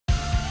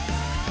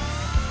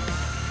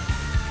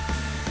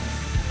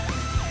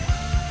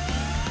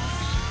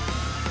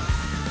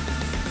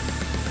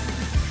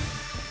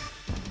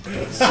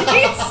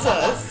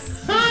Jesus!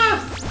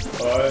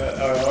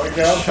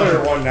 Okay, I'll play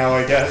her one now,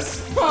 I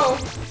guess. Oh,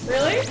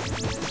 really?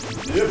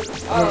 Yep.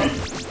 I'm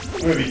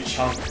gonna be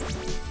Chunk.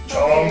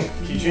 Chunk.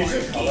 Can you change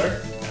the color?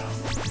 No.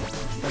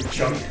 Like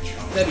Chunk.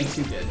 That'd be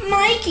too good.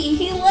 Mikey,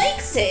 he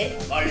likes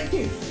it!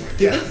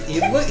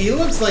 He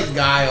looks like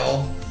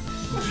Guile.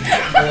 A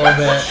little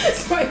bit.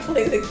 So I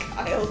play the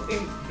Kyle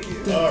theme for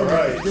you.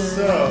 Alright,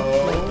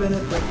 so...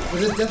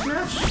 Was it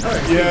Deathmatch?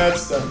 Alright, yeah,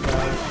 it's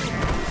Deathmatch.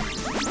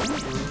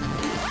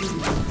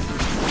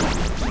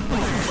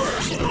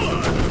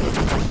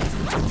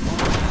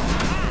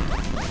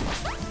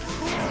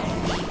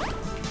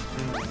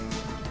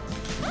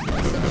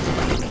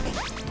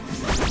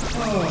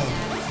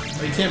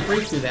 Oh, you can't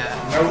break through that.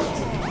 Nope.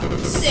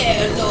 Say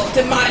hello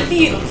to my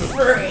little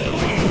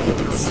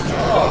friends.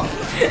 Oh.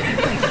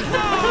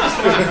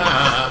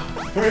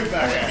 Right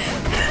back at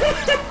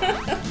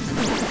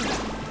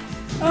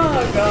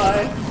Oh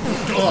god.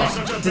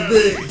 Oh,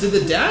 did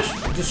the dash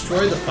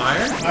destroy the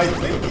fire? I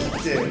think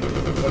it did,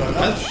 but I'm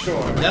not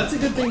sure. That's a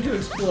good thing to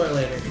explore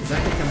later, because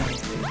that could come in handy.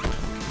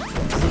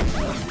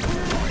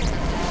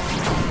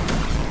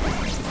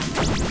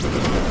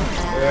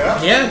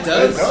 Yeah, it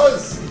does. It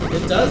does.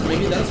 It does.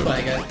 Maybe that's why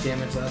I got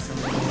damaged last time.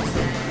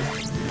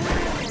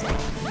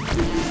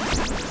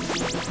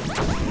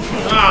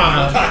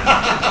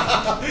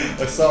 Ah!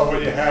 I saw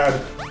what you had.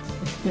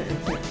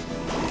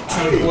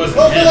 It wasn't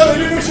oh him. god, I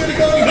didn't know she had a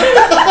gun!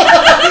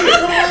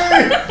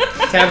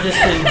 Tab's just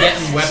been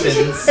getting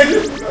weapons. I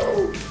didn't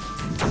know.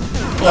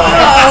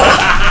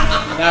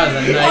 That was a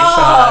nice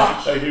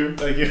shot. Thank you,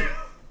 thank you.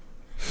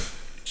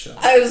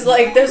 I was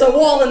like, there's a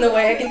wall in the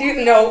way, I can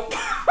do nope.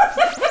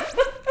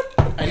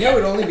 I know it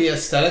would only be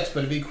aesthetics, but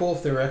it'd be cool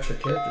if there were extra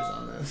characters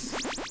on this.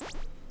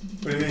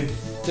 What do you mean?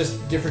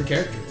 Just different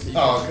characters.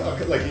 Oh,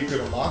 okay, like you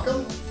could unlock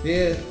them?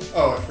 Yeah.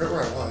 Oh, I forgot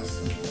where I was.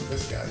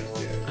 This guy,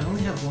 yeah. I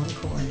only have one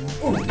coin.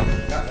 Ooh,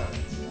 got one.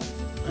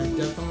 I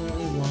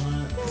definitely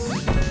want...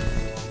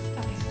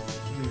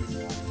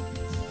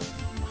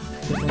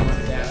 I definitely want a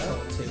dash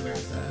level too.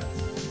 Where's that?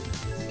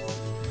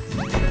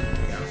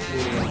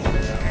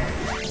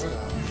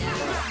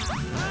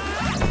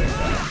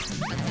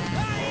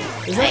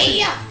 There we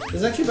go.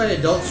 It's actually by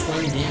Adult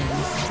Swim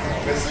Games.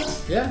 This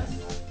is? Yeah.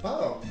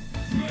 Oh.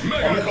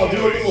 I'll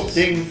do a little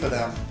ding for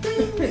them.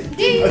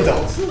 Ding.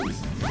 Adults.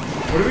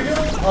 What are we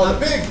doing? Oh, the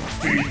pig.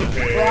 Feed the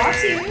pig. Brought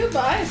to you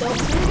by Adult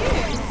Swim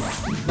Games.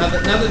 Now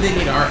that they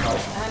need our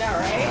help. I know,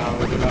 right?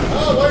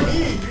 Oh, why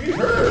me? Feed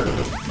her.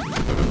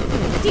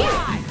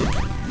 Yeah.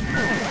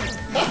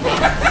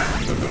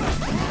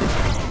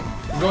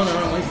 I'm going the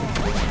wrong way from you.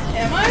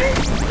 Am I?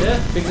 Yeah,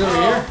 pig's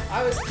over here.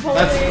 I was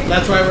totally...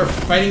 That's why we're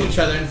fighting each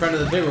other in front of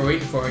the pig. We're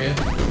waiting for you.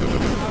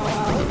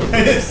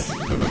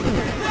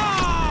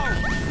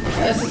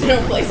 This is no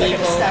place I could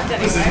have stepped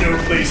anyway. is no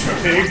place for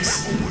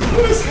pigs.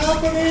 What is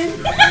happening?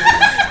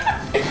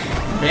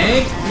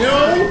 Bank?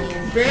 No!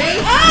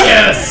 Bank? Ah!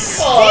 Yes!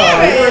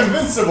 Oh, you're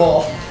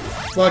invincible.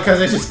 Well,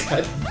 because I just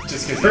got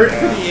hurt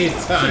for the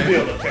 8th time.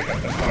 You'll be able to pick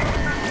up the car.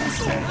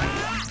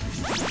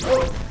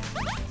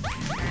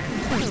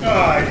 Oh,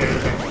 I get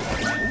it.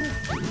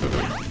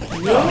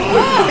 No!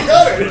 I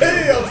got it!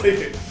 Hey, I'll take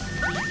it!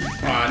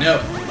 Aw, no.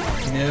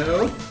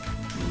 No.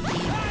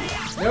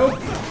 Nope.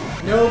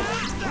 Nope.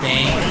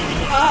 Bang.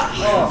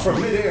 Oh, from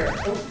midair.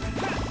 Oh.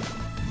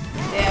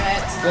 Damn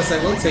it. Yes, I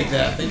will take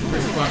that. Thank you for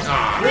responding.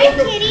 Ah. Hi,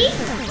 kitty.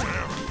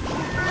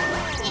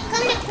 You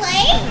come to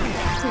play?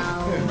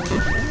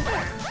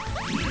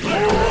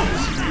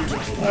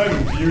 I'm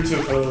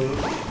beautiful.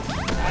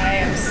 I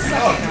am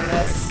sucking on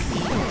this.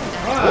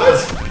 What?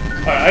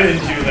 I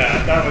didn't do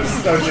that. That was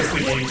just the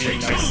game being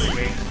nice to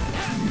me.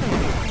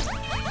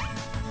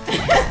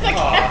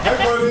 Aw, hi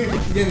buddy.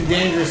 Getting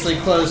dangerously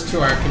close to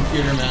our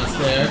computer mouse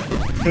there.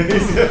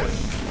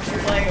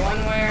 It's like one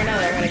way or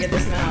another, I gotta get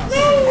this mouse.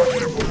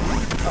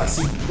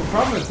 See, the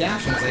problem with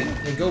dashing is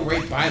they go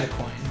right by the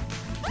coin.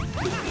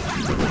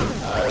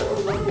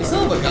 You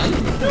still have a gun?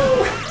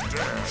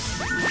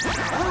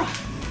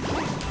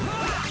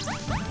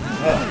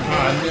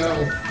 Ah, no.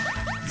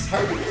 It's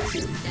hard to get to.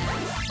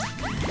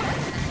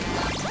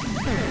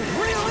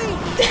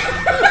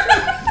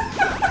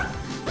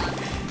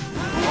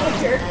 All the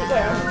characters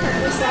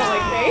apparently sound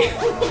like me.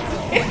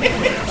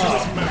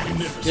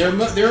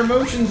 Their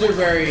emotions are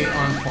very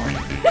on point.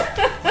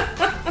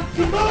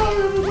 Goodbye,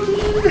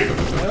 everybody.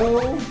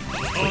 No.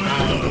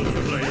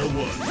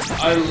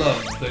 I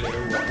love player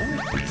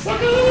 1.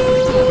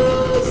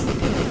 Suckers!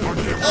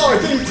 Oh, I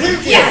didn't take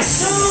it!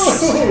 Yes!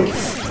 No!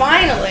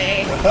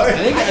 Finally!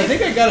 I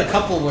think I got a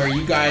couple where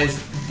you guys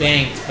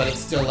banked, but it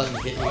still let me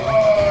hit you.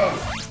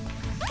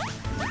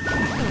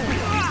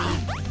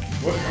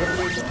 What are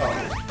we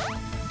oh.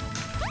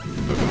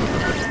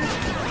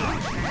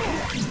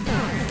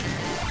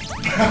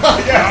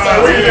 Yes, I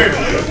waited!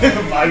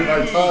 Bide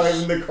my time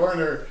in the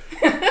corner.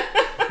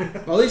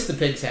 Well, at least the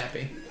pig's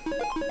happy.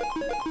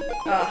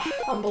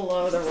 I'm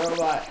below the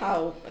robot.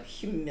 How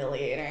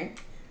humiliating.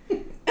 Hey,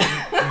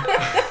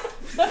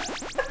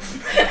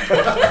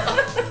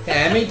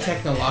 I made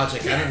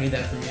Technologic. I don't need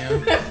that from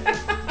you.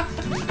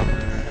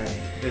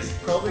 There's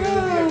probably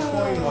gonna be a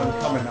coin one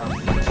coming up.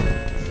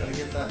 Gotta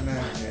get that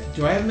magnet.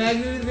 Do I have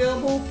magnet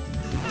available?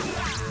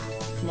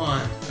 Come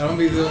on. I don't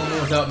be the only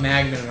one without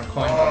magnet and a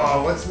coin.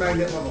 Oh, what's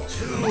magnet level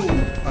 2?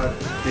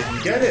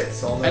 Didn't get it,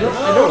 so I'll never know.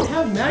 I don't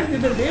have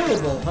magnet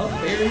available. How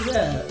fair is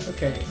that?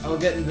 Okay, I'll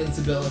get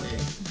invincibility.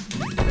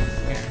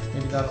 Here,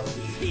 maybe that'll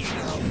be.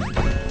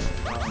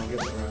 I'll get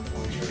the red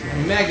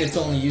one. Magnet's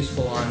only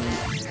useful on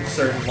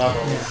Certain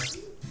levels.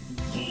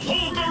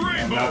 Hold the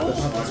rainbow! Not this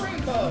Hold one. the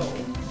rainbow.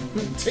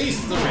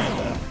 taste the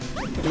rainbow.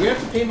 Do we have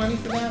to pay money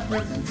for that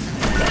reference?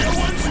 No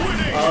one's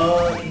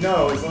winning!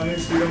 No, as long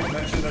as we don't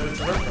mention that it's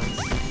a reference.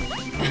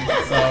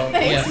 So,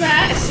 Thanks, yeah.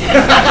 Matt.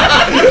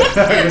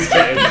 I'm just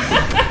kidding.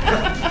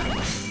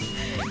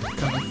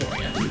 Coming for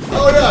you.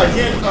 Oh no, I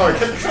can't. Oh, I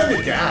kept trying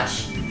to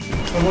dash.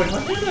 I'm like,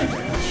 why can't I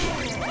dash?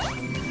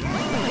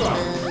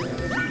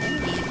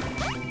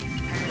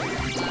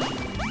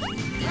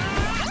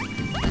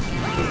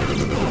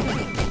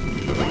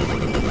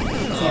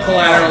 Some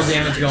collateral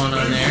damage going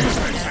on there.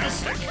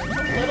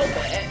 A little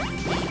bit.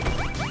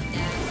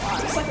 Wow,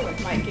 I'm sucking with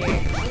Mikey. I'm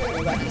gonna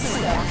go back to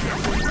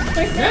stuff.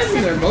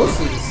 Imagine they're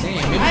mostly the same.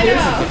 Maybe I there's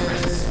know. a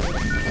difference.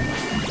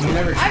 You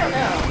never. I don't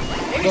know.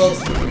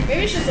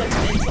 Maybe it's just like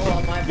mental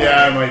on my part.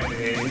 Yeah, I might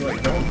be.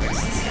 Like, don't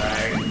mix this guy.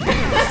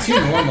 It's too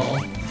normal.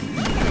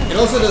 It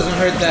also doesn't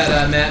hurt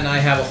that Matt and I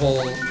have a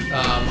whole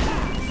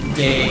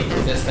day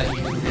with this that you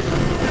didn't do.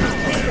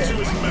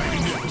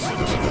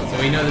 So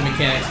we know the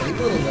mechanics are a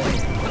little bit better.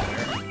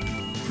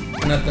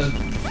 Not the. I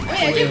mean,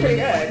 I did pretty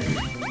good.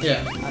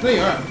 Yeah, no,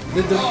 you are.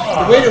 The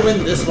way to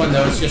win this one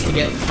though is just to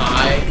get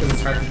high because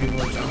it's hard for people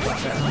to jump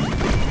like that.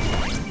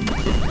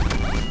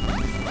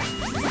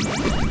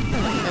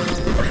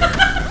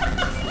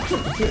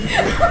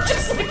 We're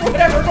just like,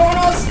 whatever, going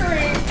off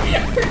screen.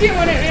 We're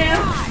doing it, man.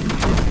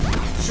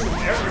 Shoot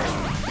everyone.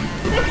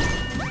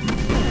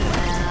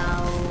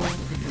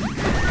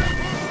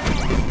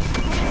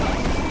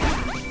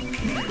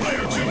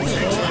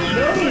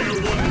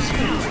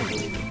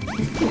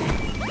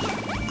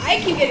 I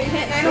keep getting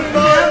hit and I don't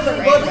even have the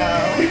rainbow.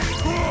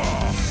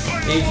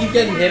 Yeah, you keep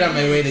getting hit on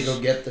my way to go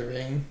get the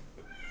ring.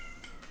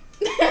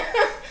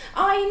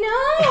 I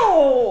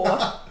know.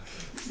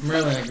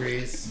 Merlin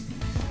agrees.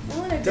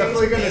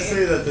 Definitely gonna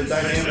say that the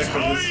dynamic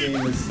of this game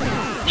is.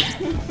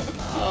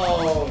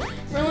 Oh.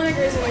 Merlin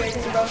agrees with me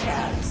because we're both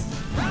cats.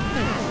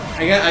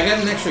 I got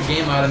an extra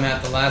game out of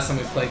Matt the last time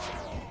we played.